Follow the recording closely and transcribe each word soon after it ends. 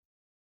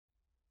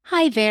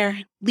Hi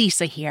there,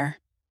 Lisa here.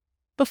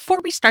 Before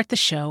we start the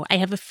show, I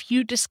have a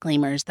few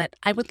disclaimers that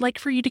I would like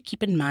for you to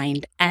keep in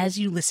mind as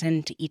you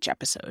listen to each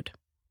episode.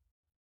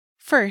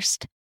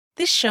 First,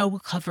 this show will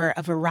cover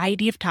a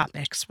variety of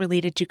topics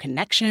related to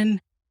connection,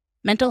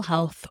 mental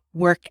health,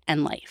 work,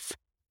 and life.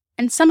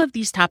 And some of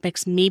these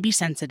topics may be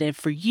sensitive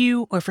for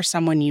you or for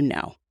someone you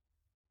know.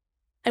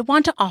 I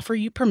want to offer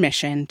you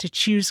permission to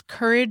choose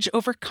courage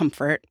over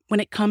comfort when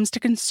it comes to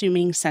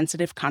consuming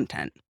sensitive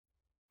content,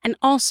 and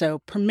also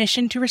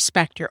permission to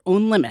respect your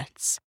own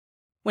limits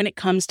when it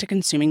comes to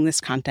consuming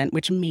this content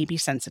which may be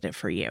sensitive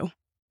for you.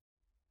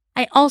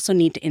 I also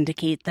need to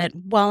indicate that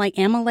while I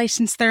am a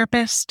licensed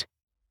therapist,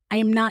 I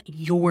am not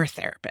your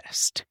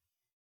therapist.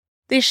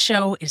 This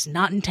show is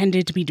not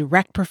intended to be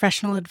direct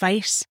professional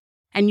advice,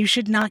 and you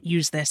should not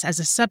use this as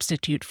a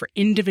substitute for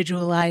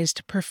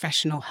individualized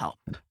professional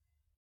help.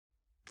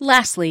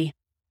 Lastly,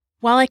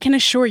 while I can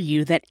assure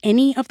you that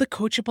any of the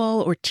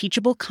coachable or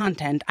teachable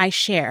content I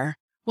share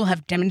will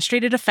have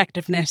demonstrated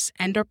effectiveness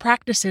and/or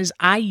practices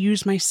I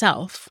use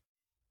myself,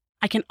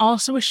 I can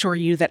also assure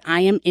you that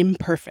I am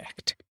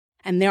imperfect,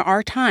 and there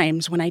are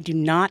times when I do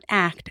not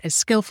act as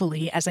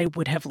skillfully as I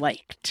would have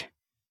liked.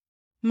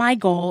 My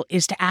goal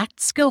is to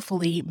act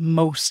skillfully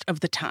most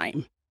of the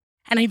time,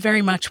 and I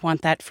very much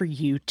want that for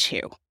you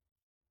too.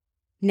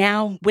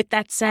 Now, with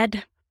that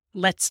said,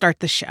 let's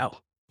start the show.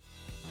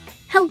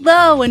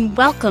 Hello and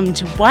welcome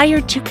to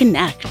Wired to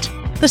Connect,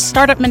 the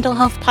startup mental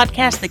health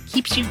podcast that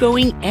keeps you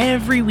going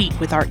every week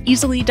with our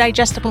easily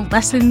digestible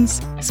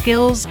lessons,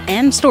 skills,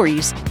 and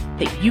stories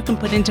that you can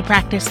put into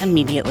practice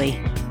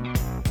immediately.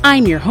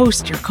 I'm your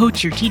host, your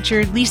coach, your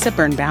teacher, Lisa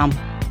Birnbaum.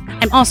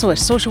 I'm also a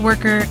social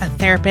worker, a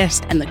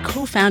therapist, and the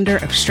co-founder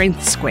of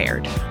Strength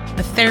Squared,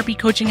 a therapy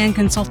coaching and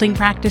consulting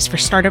practice for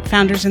startup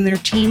founders and their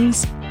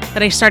teams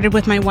that I started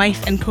with my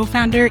wife and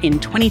co-founder in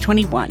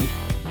 2021.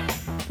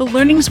 The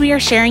learnings we are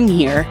sharing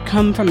here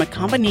come from a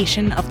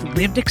combination of the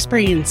lived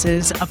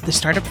experiences of the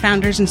startup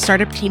founders and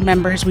startup team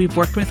members we've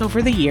worked with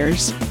over the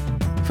years,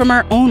 from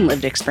our own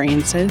lived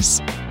experiences,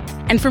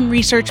 and from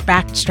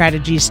research-backed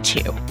strategies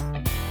too.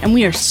 And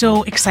we are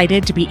so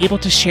excited to be able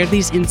to share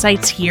these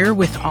insights here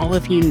with all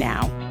of you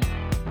now.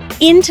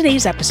 In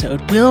today's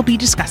episode, we'll be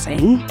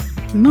discussing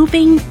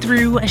moving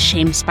through a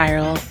shame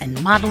spiral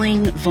and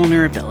modeling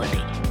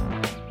vulnerability.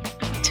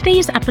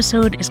 Today's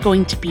episode is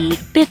going to be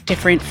a bit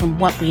different from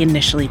what we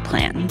initially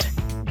planned.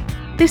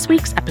 This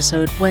week's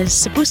episode was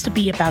supposed to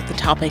be about the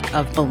topic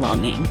of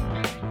belonging,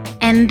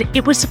 and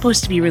it was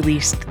supposed to be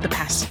released the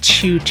past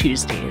 2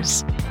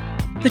 Tuesdays.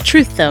 The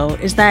truth, though,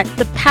 is that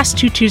the past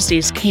 2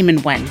 Tuesdays came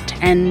and went,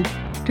 and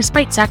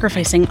despite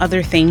sacrificing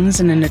other things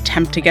in an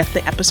attempt to get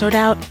the episode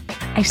out,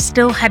 I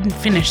still hadn't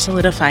finished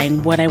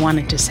solidifying what I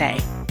wanted to say.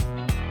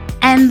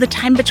 And the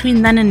time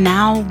between then and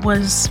now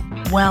was,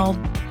 well,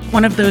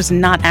 one of those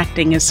not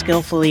acting as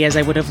skillfully as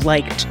I would have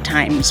liked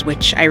times,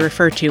 which I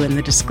refer to in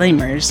the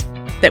disclaimers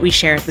that we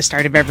share at the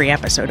start of every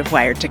episode of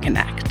Wired to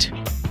Connect.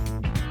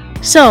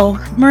 So,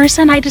 Marissa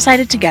and I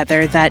decided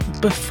together that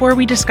before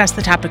we discuss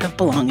the topic of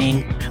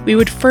belonging, we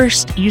would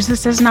first use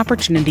this as an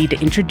opportunity to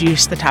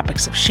introduce the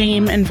topics of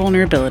shame and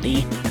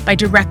vulnerability by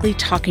directly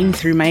talking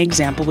through my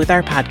example with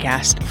our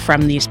podcast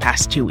from these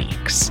past 2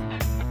 weeks.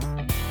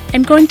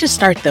 I'm going to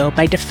start, though,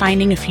 by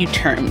defining a few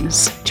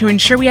terms to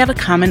ensure we have a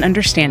common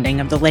understanding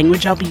of the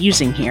language I'll be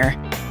using here,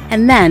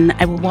 and then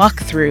I will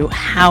walk through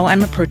how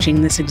I'm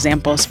approaching this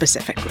example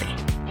specifically.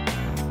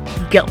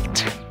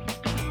 Guilt.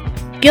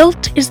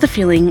 Guilt is the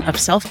feeling of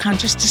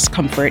self-conscious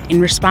discomfort in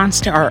response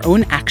to our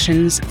own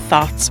actions,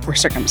 thoughts, or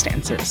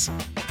circumstances.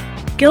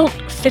 Guilt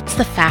fits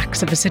the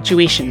facts of a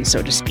situation,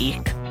 so to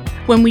speak,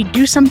 when we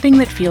do something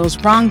that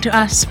feels wrong to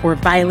us or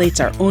violates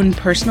our own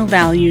personal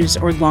values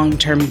or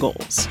long-term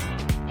goals.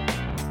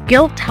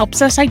 Guilt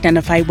helps us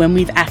identify when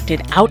we've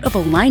acted out of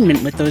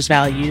alignment with those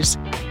values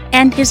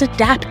and is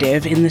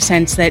adaptive in the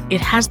sense that it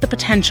has the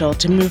potential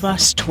to move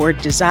us toward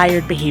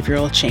desired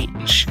behavioral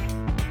change.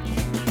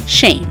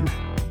 Shame.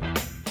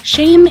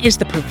 Shame is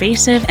the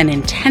pervasive and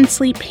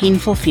intensely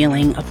painful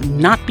feeling of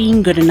not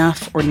being good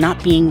enough or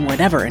not being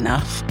whatever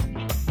enough,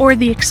 or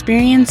the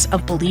experience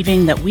of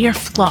believing that we are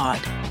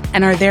flawed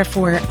and are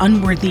therefore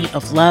unworthy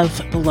of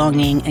love,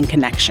 belonging, and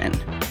connection.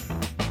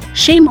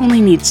 Shame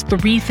only needs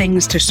 3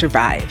 things to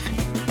survive: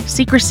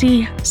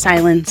 secrecy,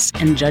 silence,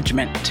 and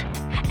judgment,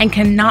 and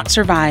cannot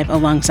survive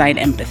alongside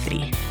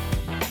empathy.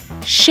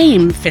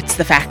 Shame fits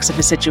the facts of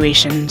a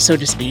situation, so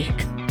to speak,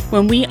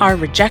 when we are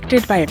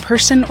rejected by a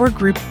person or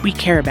group we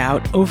care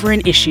about over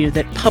an issue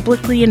that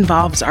publicly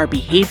involves our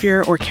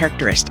behavior or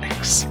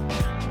characteristics.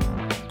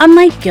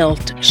 Unlike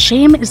guilt,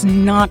 shame is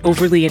not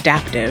overly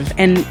adaptive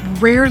and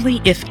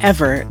rarely, if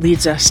ever,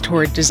 leads us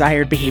toward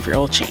desired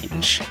behavioral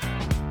change.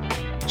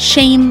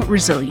 Shame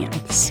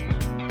resilience.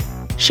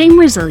 Shame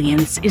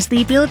resilience is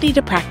the ability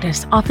to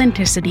practice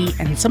authenticity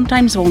and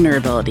sometimes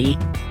vulnerability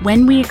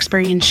when we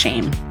experience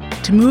shame,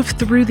 to move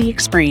through the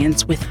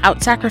experience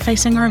without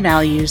sacrificing our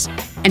values,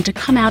 and to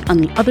come out on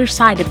the other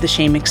side of the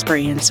shame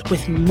experience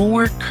with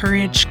more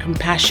courage,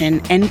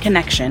 compassion, and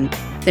connection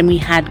than we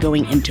had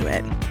going into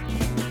it.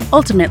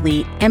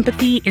 Ultimately,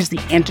 empathy is the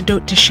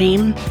antidote to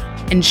shame,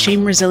 and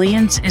shame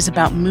resilience is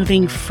about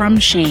moving from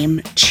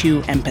shame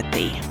to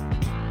empathy.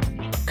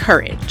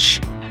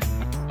 Courage.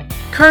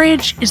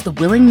 Courage is the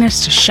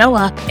willingness to show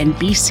up and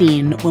be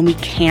seen when we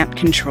can't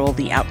control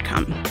the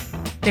outcome.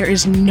 There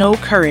is no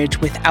courage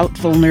without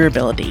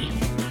vulnerability.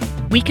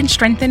 We can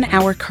strengthen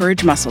our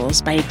courage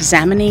muscles by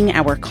examining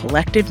our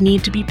collective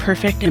need to be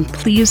perfect and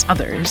please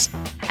others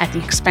at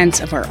the expense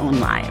of our own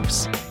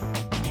lives.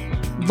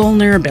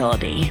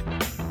 Vulnerability.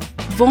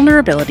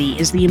 Vulnerability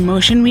is the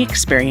emotion we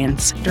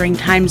experience during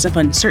times of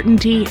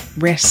uncertainty,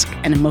 risk,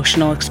 and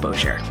emotional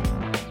exposure.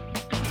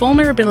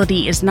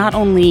 Vulnerability is not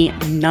only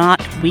not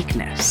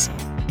weakness,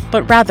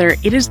 but rather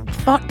it is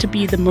thought to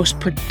be the most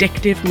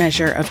predictive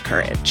measure of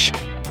courage.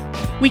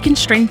 We can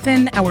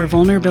strengthen our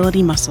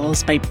vulnerability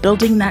muscles by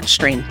building that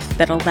strength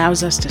that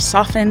allows us to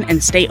soften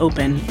and stay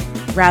open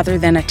rather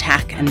than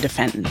attack and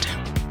defend.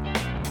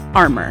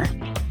 Armor.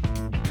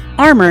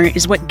 Armor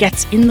is what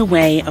gets in the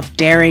way of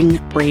daring,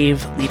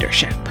 brave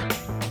leadership.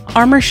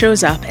 Armor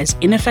shows up as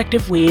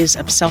ineffective ways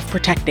of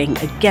self-protecting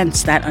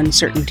against that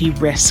uncertainty,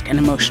 risk, and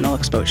emotional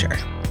exposure.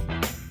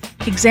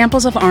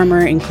 Examples of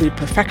armor include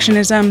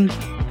perfectionism,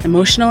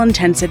 emotional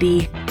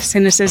intensity,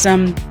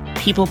 cynicism,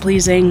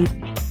 people-pleasing,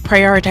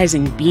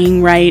 prioritizing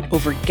being right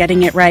over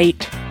getting it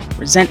right,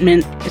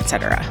 resentment,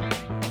 etc.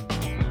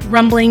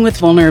 Rumbling with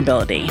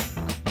vulnerability.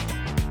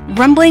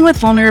 Rumbling with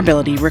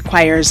vulnerability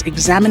requires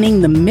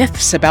examining the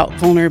myths about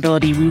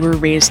vulnerability we were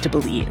raised to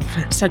believe,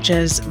 such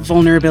as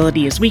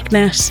vulnerability is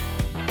weakness,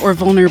 or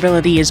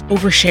vulnerability is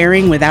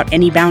oversharing without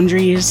any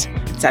boundaries,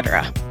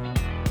 etc.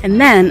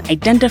 And then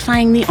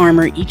identifying the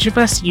armor each of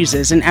us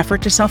uses in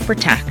effort to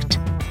self-protect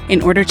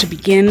in order to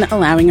begin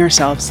allowing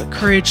ourselves the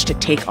courage to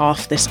take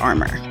off this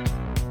armor.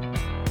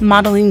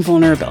 Modeling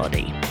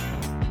vulnerability.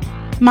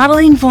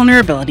 Modeling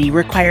vulnerability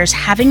requires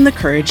having the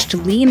courage to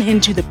lean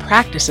into the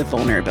practice of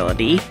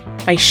vulnerability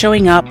by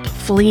showing up,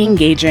 fully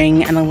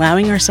engaging, and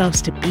allowing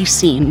ourselves to be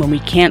seen when we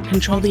can't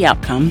control the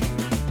outcome,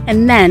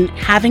 and then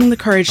having the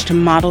courage to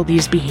model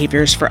these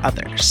behaviors for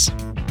others.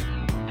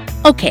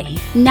 Okay,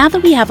 now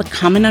that we have a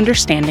common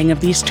understanding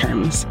of these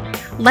terms,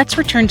 let's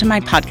return to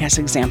my podcast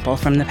example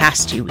from the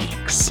past 2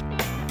 weeks.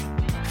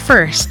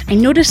 First, I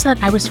noticed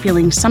that I was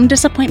feeling some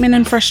disappointment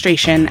and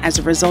frustration as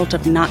a result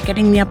of not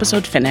getting the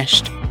episode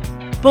finished,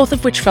 both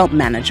of which felt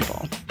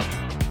manageable.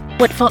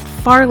 What felt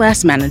far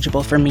less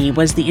manageable for me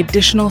was the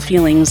additional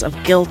feelings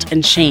of guilt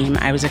and shame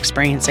I was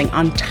experiencing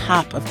on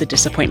top of the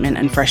disappointment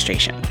and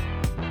frustration.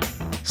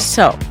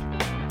 So,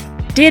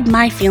 did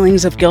my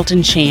feelings of guilt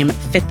and shame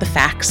fit the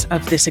facts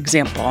of this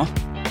example?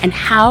 And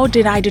how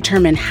did I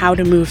determine how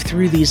to move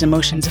through these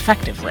emotions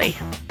effectively?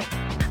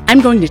 I'm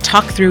going to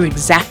talk through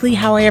exactly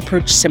how I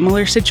approach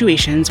similar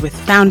situations with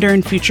founder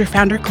and future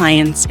founder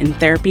clients in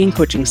therapy and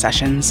coaching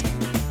sessions,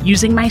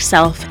 using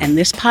myself and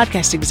this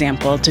podcast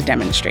example to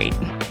demonstrate.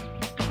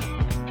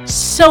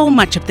 So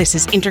much of this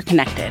is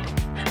interconnected.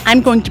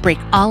 I'm going to break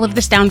all of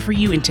this down for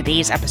you in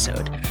today's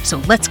episode. So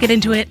let's get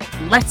into it.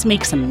 Let's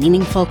make some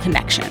meaningful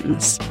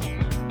connections.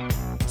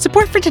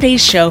 Support for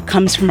today's show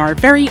comes from our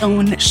very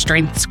own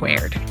Strength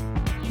Squared.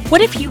 What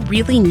if you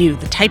really knew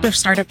the type of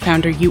startup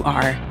founder you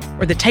are,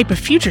 or the type of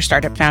future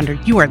startup founder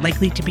you are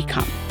likely to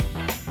become?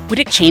 Would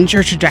it change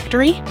your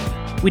trajectory?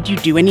 Would you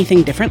do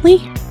anything differently?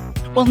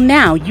 Well,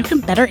 now you can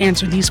better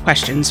answer these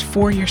questions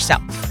for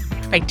yourself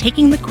by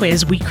taking the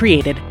quiz we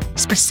created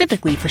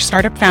specifically for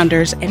startup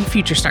founders and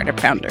future startup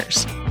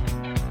founders.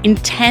 In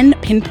 10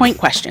 pinpoint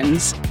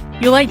questions,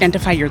 you'll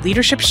identify your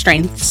leadership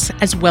strengths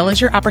as well as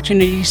your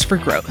opportunities for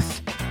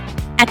growth.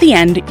 At the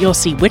end, you'll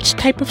see which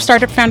type of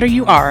startup founder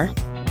you are,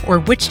 or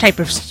which type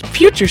of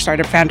future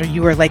startup founder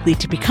you are likely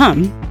to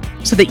become,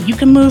 so that you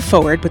can move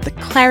forward with the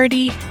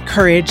clarity,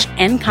 courage,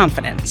 and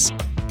confidence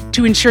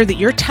to ensure that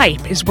your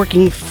type is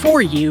working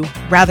for you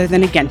rather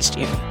than against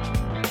you.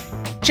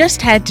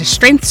 Just head to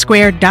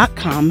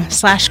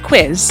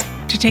strengthsquared.com/quiz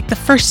to take the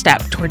first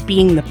step toward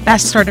being the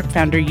best startup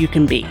founder you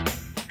can be.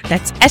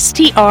 That's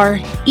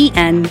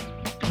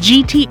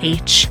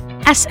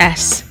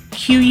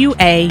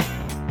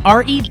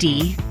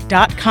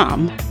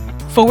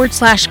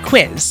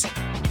strengthsquared.com/quiz.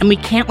 And we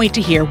can't wait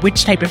to hear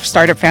which type of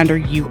startup founder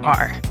you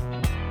are.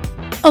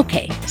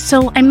 Okay,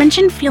 so I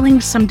mentioned feeling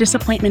some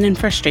disappointment and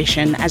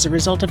frustration as a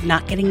result of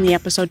not getting the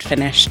episode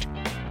finished,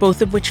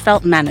 both of which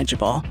felt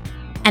manageable,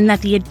 and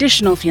that the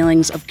additional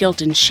feelings of guilt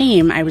and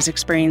shame I was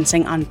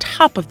experiencing on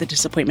top of the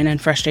disappointment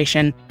and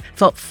frustration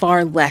felt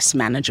far less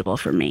manageable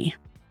for me.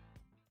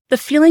 The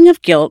feeling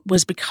of guilt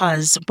was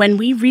because when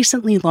we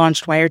recently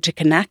launched Wired to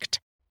Connect,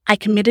 I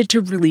committed to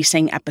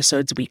releasing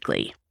episodes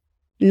weekly.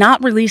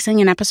 Not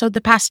releasing an episode the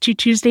past 2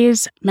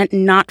 Tuesdays meant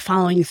not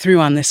following through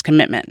on this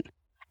commitment.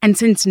 And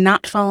since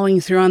not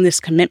following through on this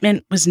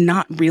commitment was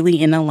not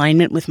really in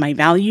alignment with my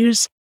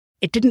values,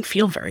 it didn't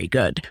feel very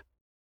good.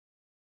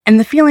 And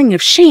the feeling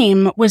of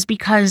shame was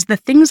because the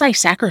things I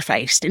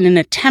sacrificed in an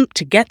attempt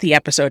to get the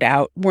episode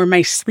out were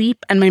my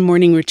sleep and my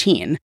morning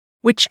routine,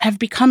 which have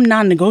become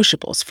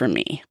non-negotiables for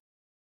me.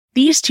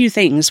 These two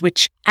things,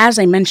 which, as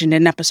I mentioned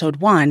in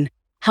episode 1,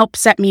 help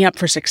set me up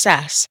for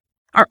success,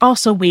 are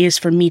also ways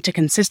for me to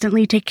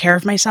consistently take care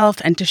of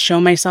myself and to show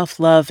myself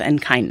love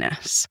and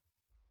kindness.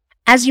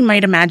 As you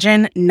might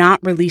imagine, not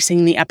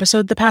releasing the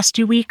episode the past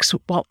 2 weeks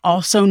while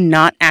also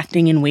not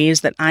acting in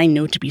ways that I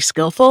know to be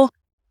skillful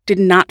did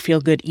not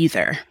feel good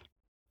either.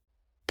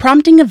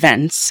 Prompting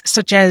events,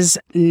 such as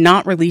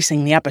not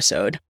releasing the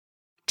episode,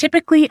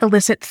 typically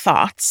elicit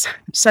thoughts,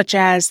 such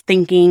as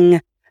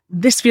thinking,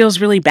 "This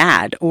feels really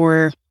bad,"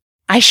 or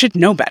 "I should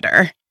know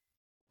better,"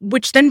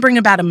 which then bring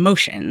about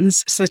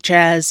emotions, such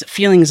as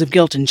feelings of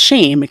guilt and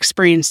shame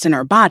experienced in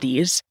our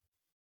bodies,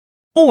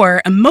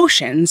 or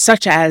emotions,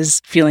 such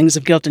as feelings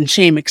of guilt and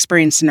shame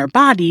experienced in our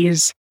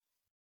bodies,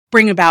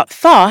 bring about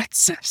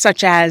thoughts,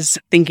 such as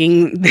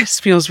thinking, "This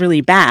feels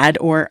really bad,"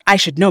 or "I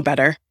should know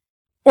better,"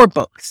 or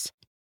both.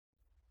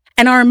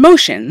 And our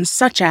emotions,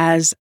 such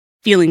as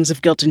feelings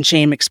of guilt and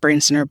shame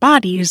experienced in our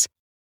bodies,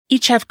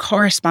 each have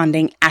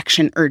corresponding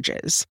action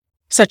urges,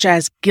 such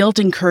as guilt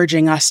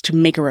encouraging us to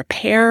make a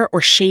repair or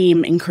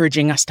shame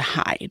encouraging us to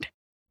hide.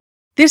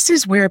 This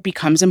is where it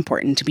becomes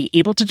important to be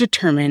able to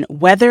determine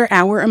whether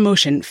our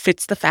emotion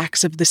fits the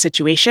facts of the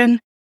situation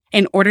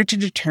in order to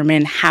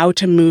determine how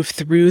to move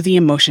through the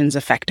emotions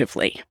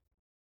effectively.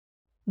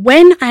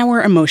 When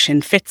our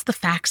emotion fits the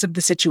facts of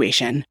the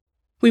situation,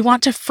 we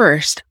want to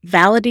first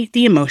validate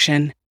the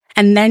emotion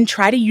and then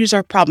try to use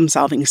our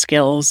problem-solving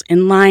skills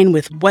in line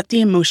with what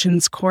the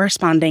emotion's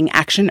corresponding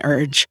action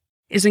urge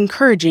is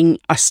encouraging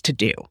us to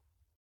do.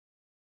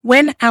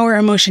 When our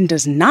emotion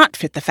does not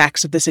fit the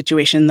facts of the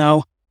situation,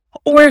 though,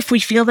 or if we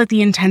feel that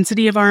the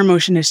intensity of our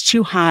emotion is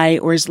too high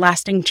or is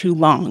lasting too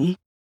long,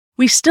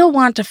 we still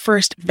want to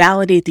first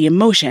validate the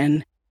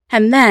emotion,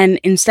 and then,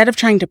 instead of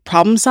trying to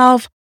problem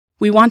solve,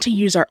 we want to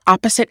use our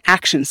opposite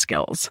action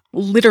skills,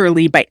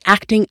 literally by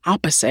acting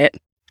opposite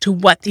to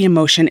what the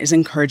emotion is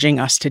encouraging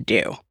us to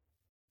do.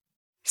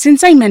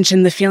 Since I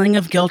mentioned the feeling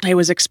of guilt I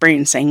was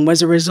experiencing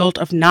was a result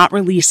of not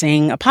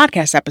releasing a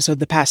podcast episode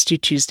the past 2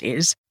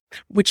 Tuesdays,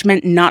 which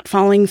meant not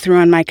following through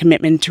on my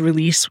commitment to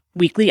release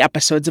weekly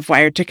episodes of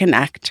Wired to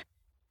Connect,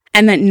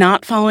 and that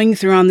not following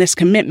through on this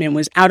commitment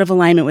was out of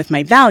alignment with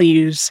my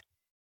values,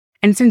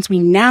 and since we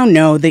now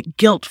know that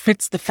guilt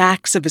fits the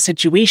facts of a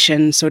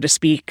situation, so to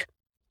speak,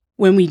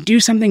 when we do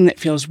something that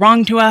feels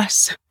wrong to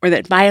us or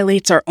that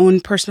violates our own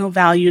personal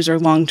values or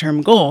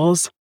long-term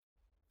goals,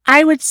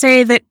 I would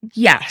say that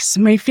yes,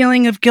 my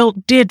feeling of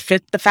guilt did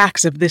fit the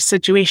facts of this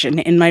situation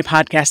in my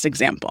podcast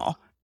example.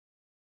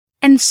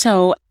 And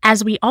so,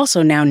 as we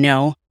also now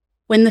know,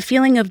 when the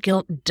feeling of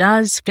guilt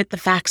does fit the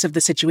facts of the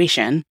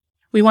situation,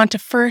 we want to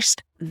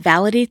first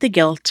validate the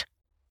guilt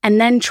and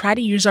then try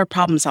to use our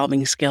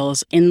problem-solving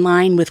skills in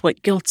line with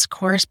what guilt's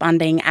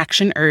corresponding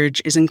action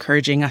urge is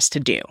encouraging us to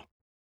do.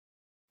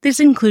 This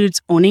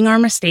includes owning our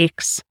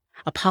mistakes,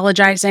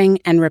 apologizing,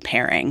 and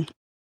repairing.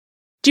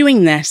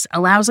 Doing this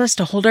allows us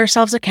to hold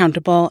ourselves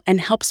accountable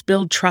and helps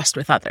build trust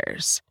with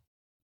others.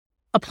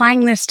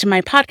 Applying this to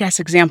my podcast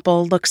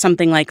example looks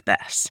something like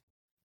this.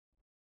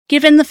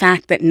 Given the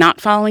fact that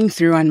not following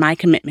through on my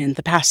commitment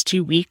the past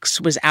 2 weeks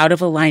was out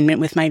of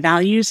alignment with my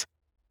values,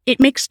 it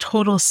makes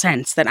total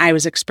sense that I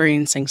was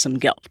experiencing some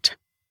guilt.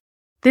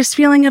 This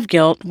feeling of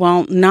guilt,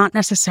 while not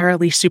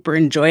necessarily super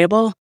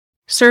enjoyable,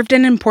 served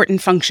an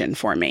important function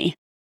for me.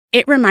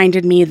 It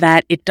reminded me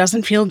that it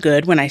doesn't feel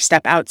good when I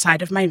step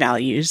outside of my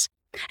values,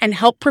 and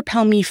helped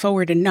propel me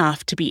forward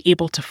enough to be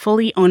able to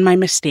fully own my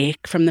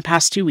mistake from the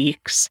past 2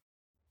 weeks,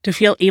 to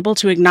feel able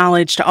to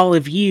acknowledge to all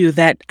of you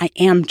that I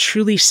am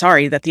truly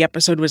sorry that the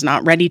episode was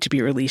not ready to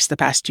be released the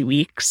past 2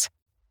 weeks,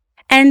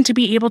 and to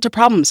be able to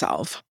problem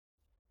solve.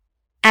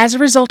 As a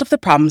result of the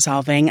problem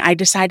solving, I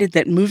decided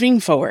that moving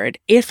forward,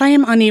 if I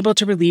am unable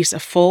to release a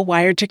full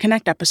Wired to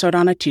Connect episode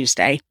on a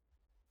Tuesday,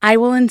 I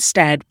will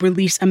instead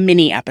release a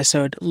mini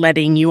episode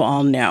letting you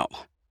all know.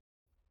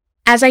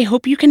 As I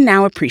hope you can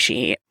now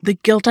appreciate, the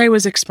guilt I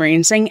was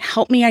experiencing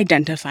helped me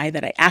identify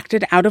that I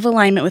acted out of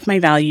alignment with my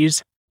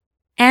values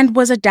and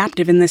was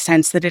adaptive in the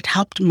sense that it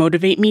helped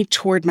motivate me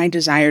toward my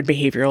desired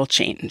behavioral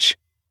change.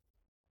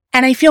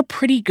 And I feel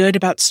pretty good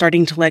about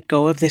starting to let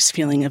go of this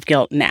feeling of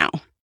guilt now.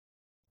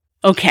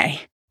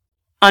 Okay,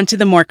 on to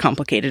the more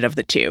complicated of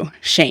the two,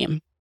 shame.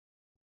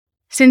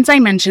 Since I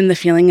mentioned the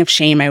feeling of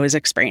shame I was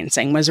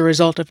experiencing was a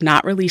result of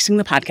not releasing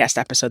the podcast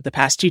episode the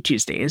past 2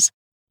 Tuesdays,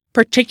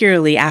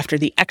 particularly after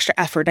the extra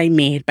effort I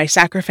made by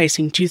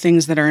sacrificing 2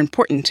 things that are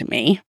important to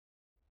me,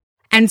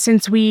 and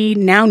since we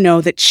now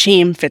know that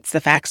shame fits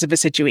the facts of a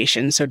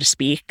situation, so to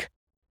speak,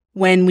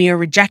 when we are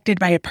rejected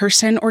by a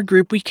person or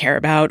group we care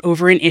about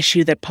over an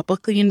issue that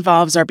publicly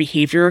involves our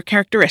behavior or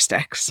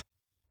characteristics,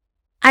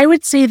 I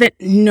would say that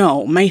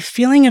no, my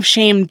feeling of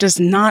shame does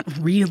not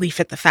really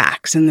fit the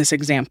facts in this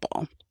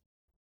example.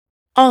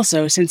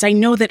 Also, since I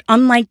know that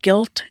unlike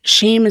guilt,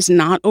 shame is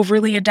not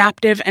overly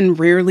adaptive and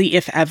rarely,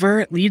 if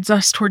ever, leads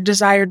us toward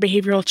desired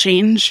behavioral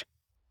change,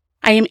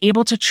 I am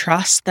able to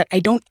trust that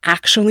I don't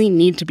actually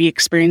need to be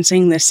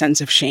experiencing this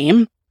sense of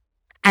shame,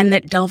 and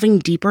that delving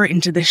deeper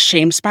into this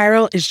shame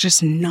spiral is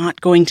just not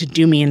going to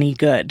do me any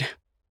good.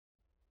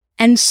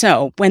 And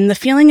so, when the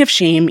feeling of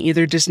shame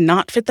either does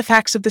not fit the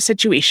facts of the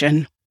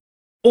situation,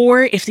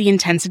 or if the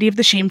intensity of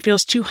the shame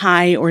feels too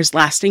high or is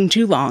lasting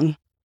too long,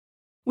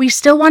 we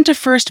still want to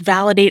first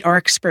validate our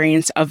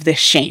experience of this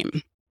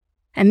shame.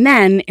 And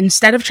then,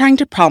 instead of trying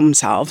to problem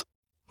solve,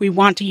 we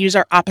want to use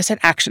our opposite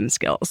action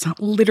skills,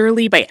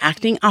 literally by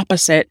acting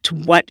opposite to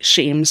what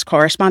shame's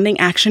corresponding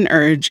action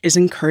urge is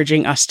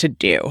encouraging us to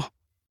do.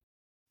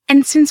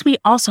 And since we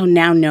also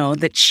now know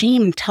that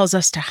shame tells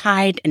us to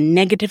hide and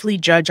negatively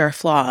judge our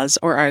flaws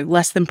or our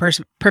less than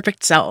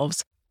perfect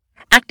selves,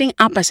 acting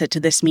opposite to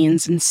this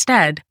means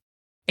instead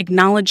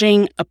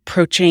acknowledging,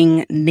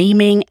 approaching,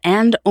 naming,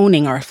 and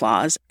owning our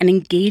flaws and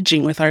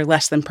engaging with our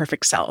less than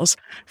perfect selves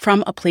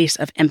from a place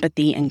of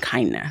empathy and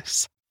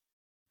kindness.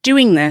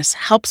 Doing this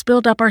helps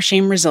build up our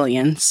shame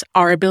resilience,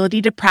 our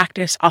ability to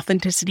practice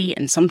authenticity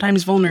and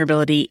sometimes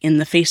vulnerability in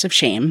the face of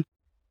shame,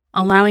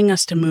 allowing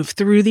us to move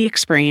through the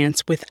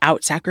experience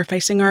without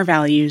sacrificing our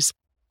values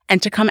and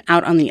to come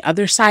out on the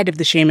other side of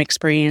the shame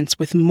experience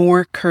with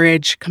more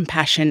courage,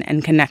 compassion,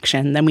 and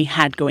connection than we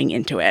had going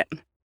into it.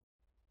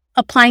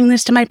 Applying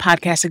this to my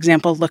podcast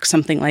example looks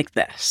something like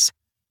this.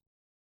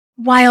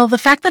 While the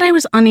fact that I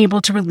was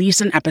unable to release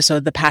an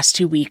episode the past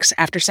 2 weeks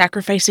after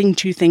sacrificing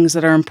 2 things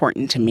that are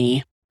important to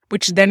me,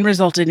 which then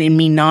resulted in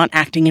me not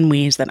acting in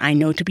ways that I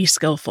know to be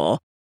skillful,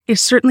 is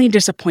certainly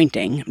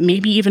disappointing,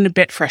 maybe even a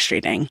bit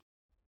frustrating,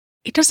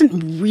 it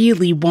doesn't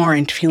really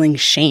warrant feeling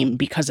shame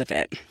because of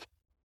it.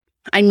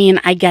 I mean,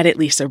 I get it,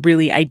 Lisa,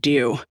 really I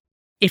do.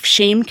 If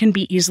shame can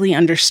be easily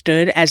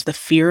understood as the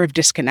fear of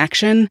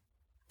disconnection,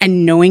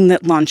 and knowing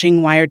that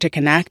launching Wired to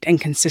Connect and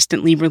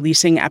consistently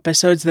releasing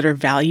episodes that are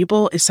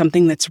valuable is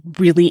something that's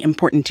really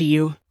important to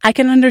you, I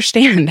can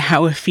understand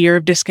how a fear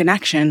of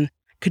disconnection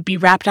could be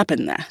wrapped up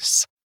in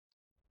this.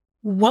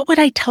 What would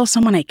I tell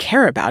someone I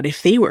care about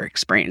if they were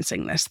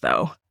experiencing this,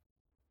 though?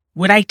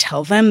 Would I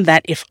tell them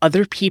that if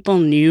other people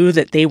knew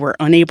that they were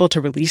unable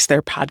to release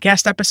their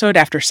podcast episode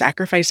after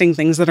sacrificing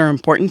things that are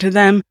important to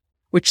them,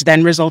 which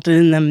then resulted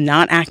in them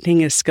not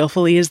acting as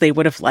skillfully as they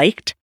would have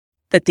liked,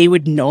 that they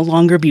would no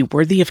longer be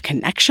worthy of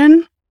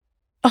connection?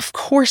 Of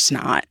course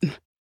not.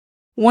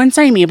 Once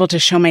I'm able to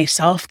show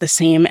myself the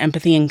same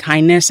empathy and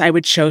kindness I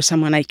would show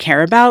someone I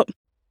care about,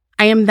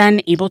 I am then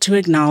able to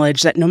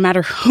acknowledge that no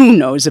matter who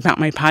knows about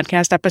my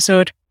podcast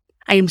episode,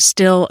 I am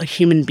still a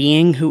human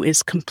being who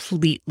is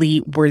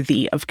completely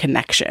worthy of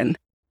connection,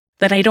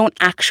 that I don't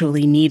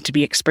actually need to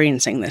be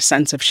experiencing this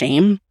sense of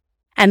shame,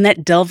 and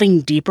that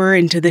delving deeper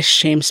into this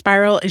shame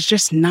spiral is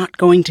just not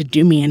going to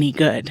do me any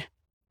good.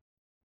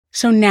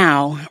 So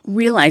now,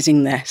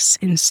 realizing this,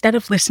 instead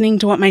of listening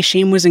to what my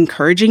shame was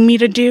encouraging me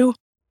to do,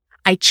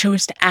 I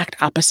chose to act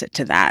opposite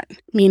to that,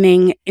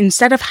 meaning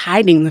instead of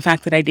hiding the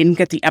fact that I didn't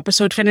get the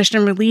episode finished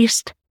and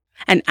released,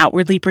 and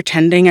outwardly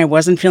pretending I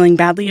wasn't feeling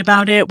badly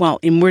about it while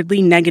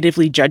inwardly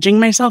negatively judging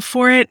myself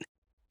for it,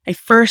 I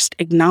first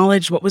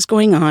acknowledged what was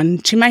going on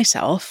to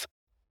myself,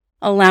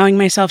 allowing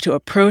myself to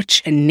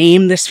approach and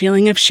name this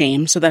feeling of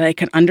shame so that I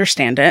could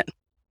understand it.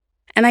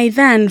 And I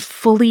then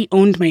fully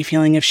owned my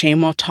feeling of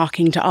shame while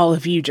talking to all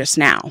of you just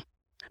now,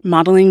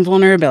 modeling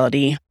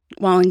vulnerability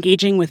while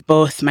engaging with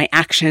both my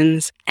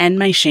actions and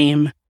my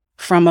shame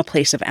from a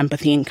place of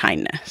empathy and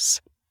kindness.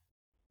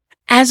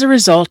 As a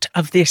result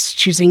of this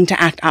choosing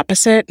to act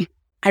opposite,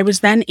 I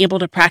was then able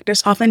to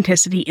practice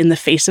authenticity in the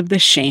face of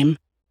this shame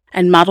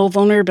and model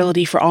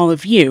vulnerability for all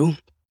of you,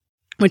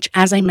 which,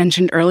 as I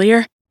mentioned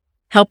earlier,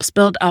 helps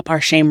build up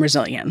our shame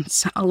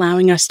resilience,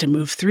 allowing us to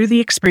move through the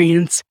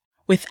experience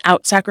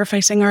without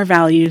sacrificing our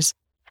values,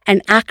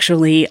 and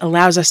actually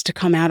allows us to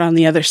come out on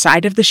the other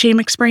side of the shame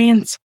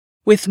experience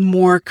with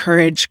more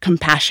courage,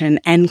 compassion,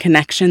 and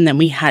connection than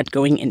we had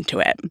going into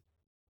it.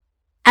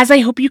 As I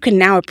hope you can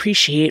now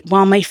appreciate,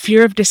 while my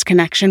fear of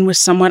disconnection was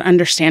somewhat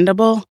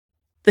understandable,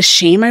 the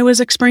shame I was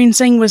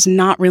experiencing was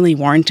not really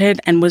warranted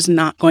and was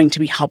not going to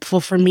be helpful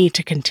for me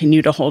to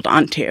continue to hold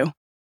on to.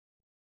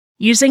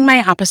 Using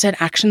my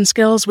opposite action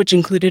skills, which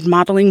included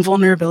modeling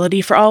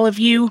vulnerability for all of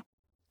you,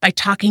 by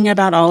talking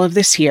about all of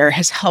this here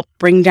has helped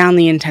bring down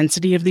the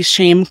intensity of the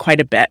shame quite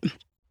a bit.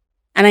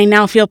 And I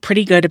now feel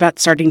pretty good about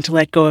starting to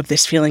let go of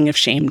this feeling of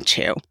shame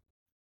too.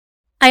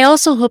 I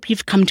also hope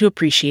you've come to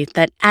appreciate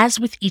that, as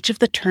with each of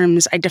the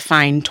terms I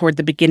defined toward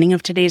the beginning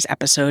of today's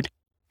episode,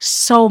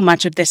 so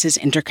much of this is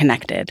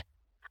interconnected.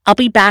 I'll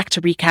be back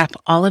to recap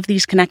all of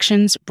these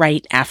connections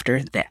right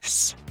after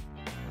this.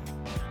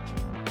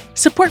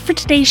 Support for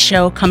today's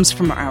show comes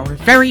from our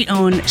very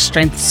own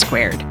Strength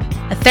Squared,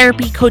 a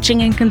therapy,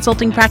 coaching, and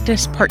consulting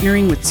practice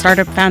partnering with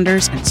startup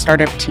founders and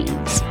startup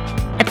teams.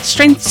 At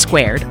Strength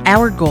Squared,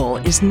 our goal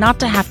is not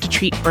to have to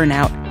treat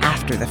burnout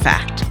after the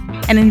fact,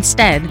 and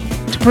instead,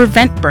 to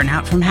prevent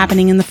burnout from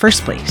happening in the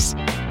first place.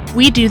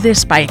 We do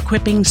this by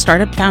equipping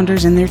startup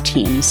founders and their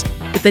teams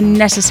with the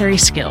necessary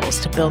skills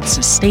to build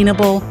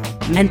sustainable,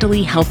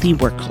 mentally healthy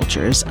work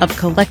cultures of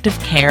collective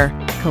care,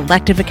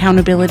 collective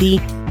accountability,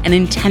 and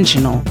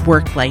intentional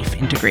work-life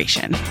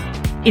integration.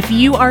 If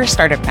you are a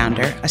startup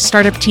founder, a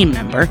startup team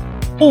member,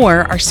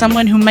 or are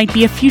someone who might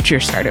be a future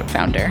startup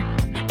founder,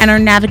 and are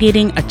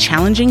navigating a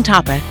challenging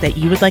topic that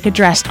you would like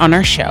addressed on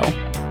our show,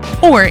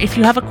 or if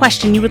you have a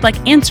question you would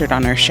like answered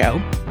on our show,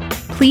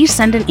 please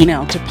send an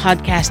email to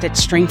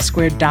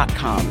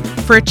podcast@strengthsquared.com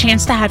for a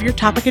chance to have your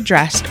topic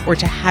addressed or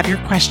to have your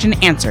question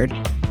answered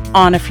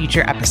on a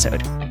future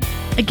episode.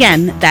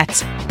 Again,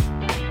 that's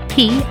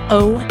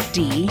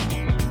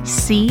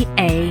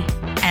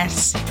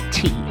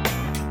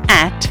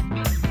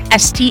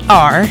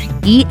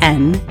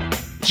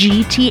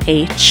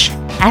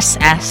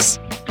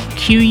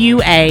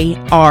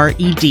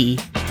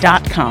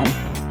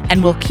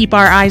and we'll keep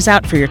our eyes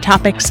out for your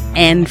topics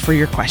and for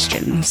your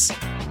questions.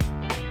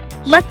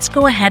 Let's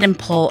go ahead and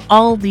pull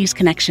all these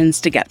connections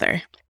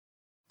together.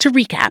 To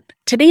recap,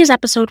 today's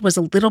episode was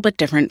a little bit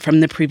different from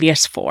the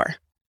previous 4.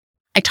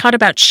 I taught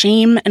about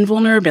shame and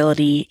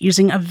vulnerability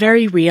using a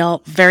very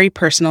real, very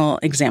personal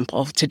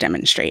example to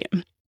demonstrate.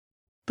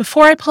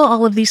 Before I pull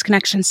all of these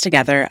connections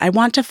together, I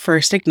want to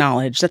first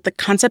acknowledge that the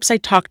concepts I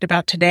talked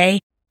about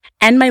today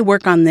and my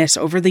work on this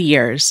over the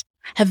years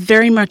have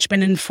very much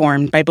been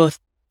informed by both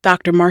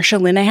Dr. Marsha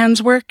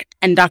Linehan's work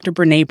and Dr.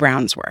 Brené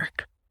Brown's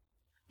work.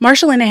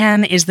 Marsha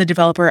Linehan is the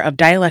developer of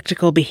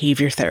dialectical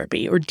behavior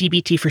therapy, or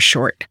DBT for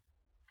short,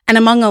 and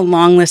among a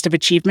long list of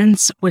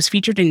achievements, was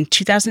featured in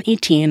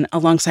 2018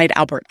 alongside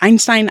Albert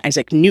Einstein,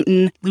 Isaac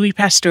Newton, Louis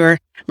Pasteur,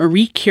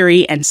 Marie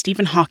Curie, and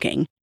Stephen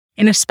Hawking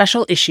in a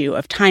special issue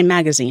of Time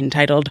magazine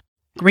titled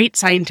Great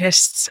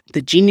Scientists,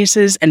 the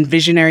Geniuses and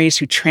Visionaries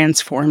Who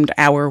Transformed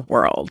Our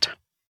World.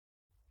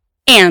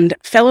 And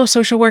fellow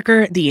social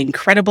worker, the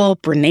incredible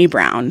Brené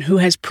Brown, who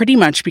has pretty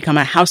much become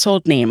a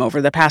household name over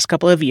the past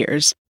couple of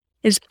years,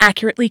 is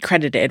accurately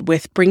credited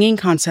with bringing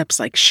concepts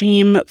like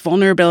shame,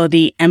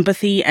 vulnerability,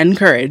 empathy, and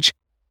courage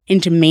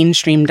into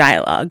mainstream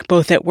dialogue,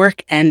 both at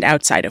work and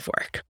outside of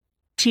work.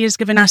 She has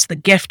given us the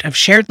gift of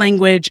shared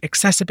language,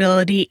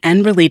 accessibility,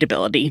 and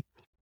relatability,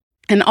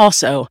 and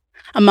also,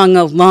 among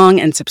a long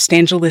and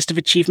substantial list of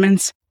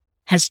achievements,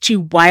 has 2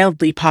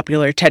 wildly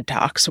popular TED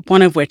Talks,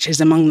 one of which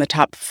is among the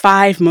top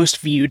 5 most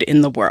viewed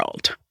in the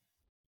world.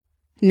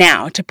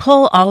 Now, to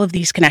pull all of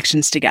these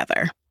connections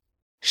together.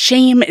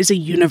 Shame is a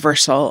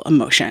universal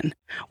emotion.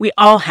 We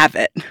all have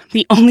it.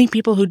 The only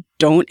people who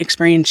don't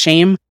experience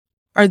shame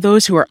are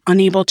those who are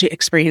unable to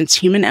experience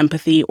human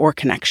empathy or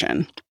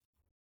connection.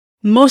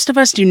 Most of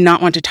us do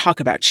not want to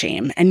talk about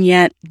shame, and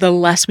yet the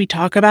less we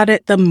talk about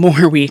it, the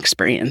more we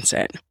experience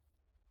it.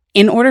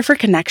 In order for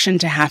connection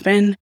to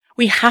happen,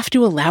 we have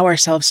to allow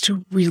ourselves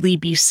to really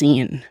be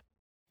seen.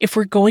 If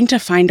we're going to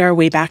find our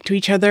way back to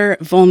each other,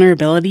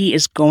 vulnerability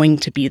is going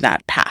to be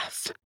that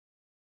path.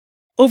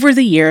 Over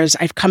the years,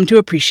 I've come to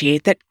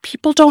appreciate that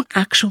people don't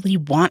actually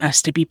want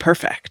us to be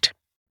perfect.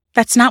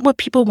 That's not what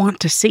people want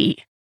to see.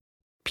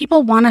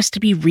 People want us to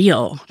be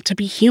real, to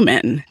be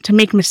human, to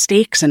make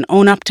mistakes and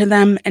own up to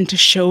them, and to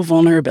show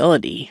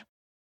vulnerability.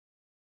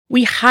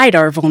 We hide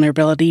our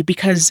vulnerability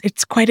because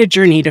it's quite a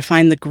journey to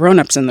find the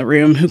grown-ups in the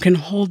room who can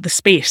hold the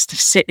space to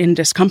sit in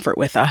discomfort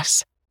with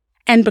us,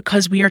 and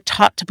because we are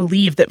taught to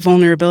believe that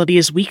vulnerability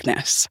is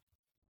weakness.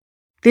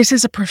 This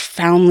is a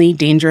profoundly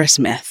dangerous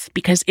myth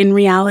because in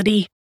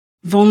reality,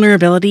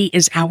 vulnerability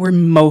is our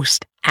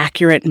most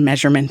accurate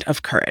measurement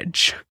of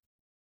courage.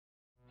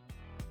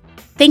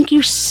 Thank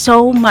you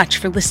so much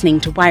for listening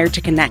to Wired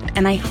to Connect,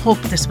 and I hope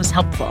this was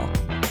helpful.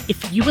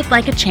 If you would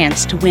like a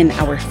chance to win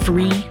our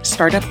free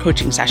startup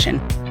coaching session,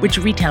 which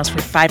retails for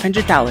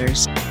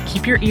 $500,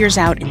 keep your ears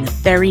out in the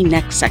very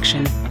next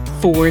section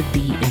for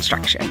the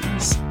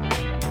instructions.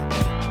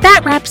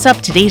 That wraps up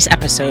today's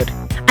episode.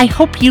 I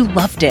hope you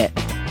loved it.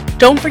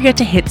 Don't forget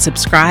to hit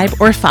subscribe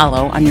or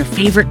follow on your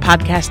favorite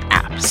podcast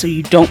app so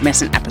you don't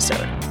miss an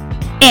episode.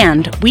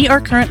 And we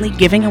are currently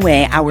giving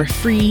away our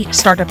free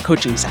startup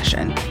coaching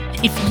session.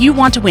 If you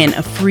want to win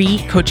a free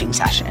coaching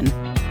session,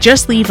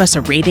 just leave us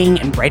a rating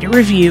and write a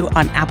review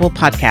on Apple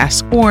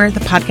Podcasts or the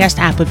podcast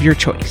app of your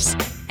choice,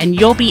 and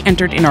you'll be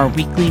entered in our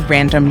weekly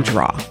random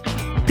draw.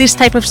 This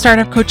type of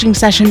startup coaching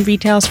session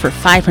retails for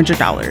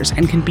 $500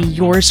 and can be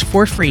yours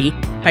for free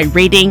by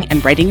rating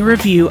and writing a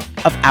review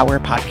of our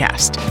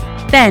podcast.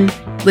 Then,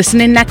 listen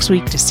in next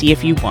week to see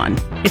if you won.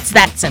 It's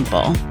that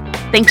simple.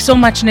 Thanks so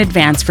much in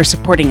advance for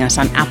supporting us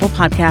on Apple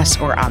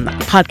Podcasts or on the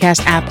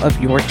podcast app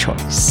of your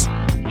choice.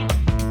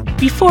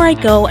 Before I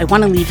go, I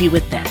want to leave you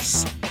with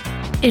this.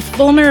 If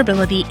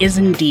vulnerability is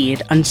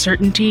indeed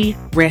uncertainty,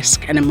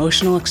 risk, and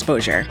emotional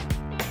exposure,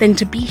 then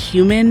to be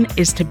human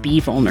is to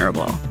be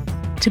vulnerable.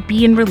 To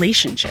be in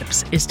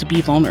relationships is to be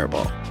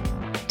vulnerable.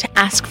 To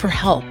ask for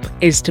help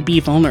is to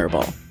be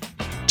vulnerable.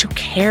 To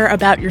care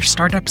about your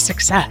startup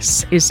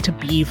success is to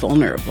be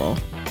vulnerable.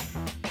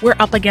 We're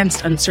up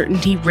against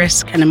uncertainty,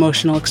 risk, and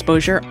emotional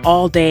exposure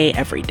all day,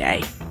 every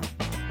day.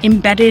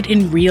 Embedded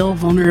in real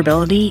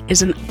vulnerability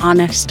is an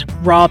honest,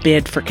 raw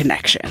bid for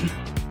connection.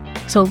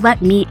 So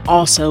let me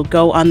also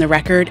go on the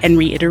record and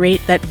reiterate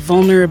that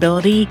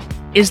vulnerability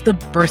is the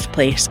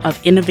birthplace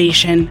of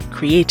innovation,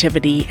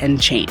 creativity,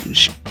 and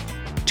change.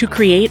 To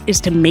create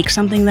is to make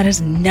something that has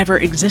never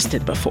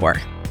existed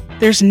before.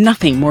 There's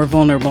nothing more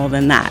vulnerable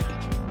than that.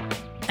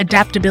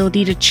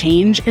 Adaptability to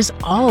change is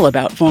all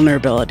about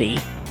vulnerability.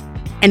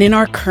 And in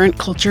our current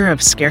culture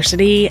of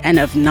scarcity and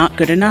of not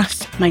good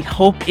enough, my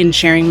hope in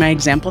sharing my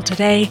example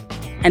today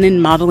and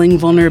in modeling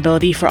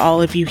vulnerability for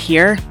all of you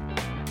here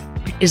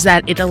is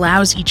that it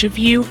allows each of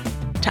you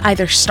to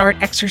either start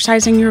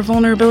exercising your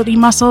vulnerability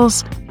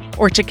muscles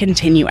or to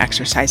continue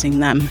exercising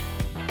them,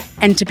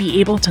 and to be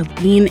able to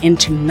lean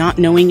into not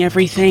knowing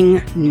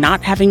everything,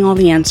 not having all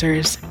the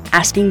answers,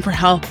 asking for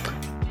help,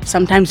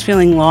 sometimes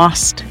feeling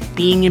lost,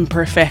 being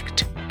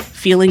imperfect,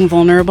 feeling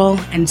vulnerable,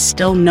 and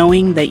still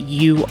knowing that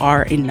you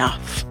are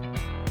enough.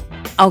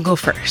 I'll go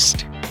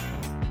first.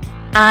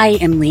 I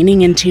am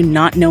leaning into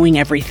not knowing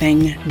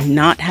everything,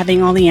 not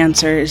having all the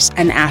answers,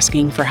 and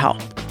asking for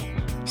help.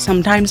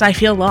 Sometimes I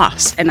feel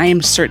lost, and I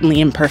am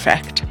certainly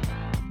imperfect.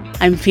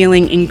 I'm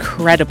feeling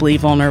incredibly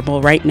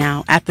vulnerable right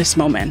now at this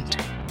moment,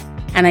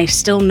 and I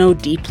still know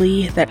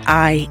deeply that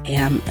I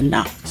am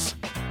enough.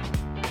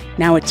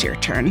 Now it's your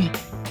turn.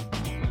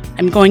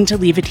 I'm going to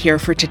leave it here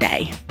for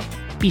today.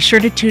 Be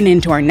sure to tune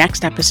in to our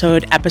next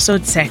episode,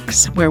 episode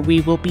 6, where we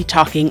will be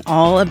talking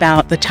all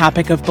about the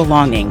topic of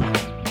belonging.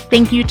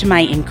 Thank you to my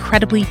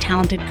incredibly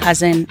talented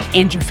cousin,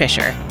 Andrew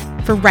Fisher,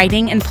 for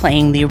writing and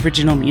playing the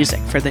original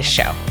music for this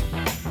show.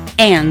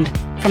 And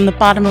from the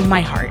bottom of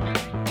my heart,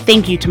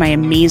 thank you to my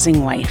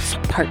amazing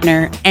wife,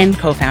 partner, and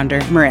co-founder,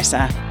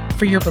 Marissa,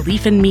 for your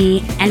belief in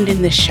me and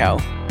in this show,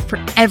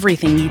 for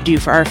everything you do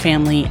for our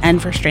family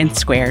and for Strength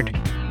Squared,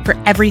 for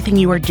everything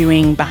you are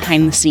doing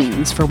behind the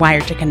scenes for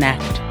Wired to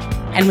Connect,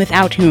 and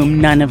without whom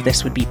none of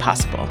this would be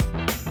possible.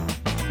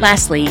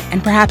 Lastly,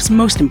 and perhaps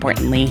most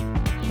importantly,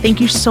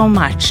 thank you so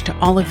much to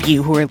all of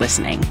you who are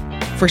listening,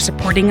 for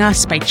supporting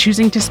us by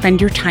choosing to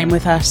spend your time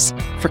with us,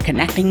 for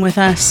connecting with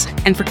us,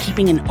 and for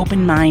keeping an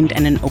open mind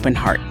and an open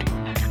heart.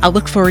 I'll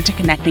look forward to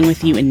connecting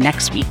with you in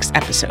next week's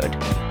episode.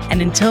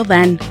 And until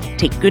then,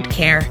 take good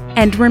care,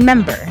 and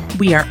remember,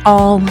 we are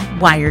all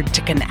wired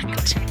to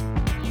connect.